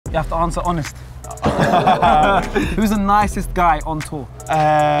You have to answer honest. Who's the nicest guy on tour?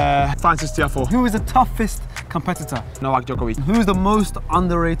 Francis Tiafoe. Who is the toughest competitor? Novak Djokovic. Who is the most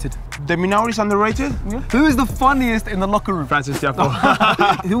underrated? The Minaur is underrated? Yeah. Who is the funniest in the locker room? Francis Tiafoe.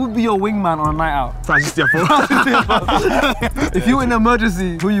 Who would be your wingman on a night out? Francis Tiafoe. If you're in an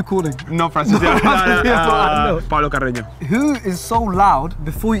emergency, who are you calling? No, Francis Tiafoe. Pablo Carreño. Who is so loud,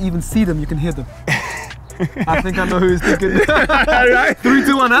 before you even see them, you can hear them? I think I know who he's thinking. Right? 3,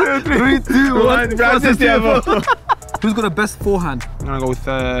 2, 1, huh? 3, 2, 1. Francis Tiafoe. Who's got the best forehand? I'm gonna go with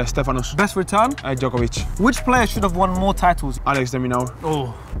Stefanos. Best return? Djokovic. Which player should have won more titles? Alex de Minaur.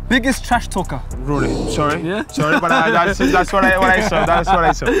 Oh. Biggest trash talker? Rory. Sorry. Yeah? Sorry, but that's what I saw. That's what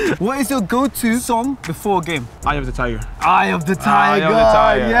I saw. What is your go-to song before a game? Eye of the Tiger. Eye of the Tiger. Eye of the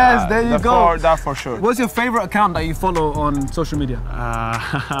Tiger. Yes, there you go. That for sure. What's your favorite account that you follow on social media?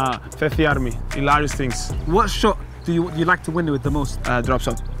 Fethi Army. Hilarious things. What shot do you like to win with the most? Drop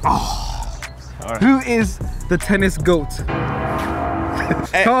shot. Oh. Right. Who is the tennis GOAT?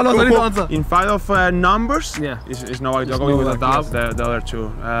 Carlos, I need to answer. In fight of numbers, yeah, it's Novak Djokovic with a dub. The other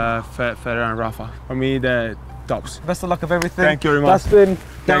two, Federer and Rafa. For me, the tops. Best of luck of everything. Thank you very much. That's been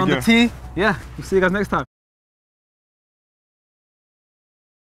Down the Tee. Yeah, we'll see you guys next time.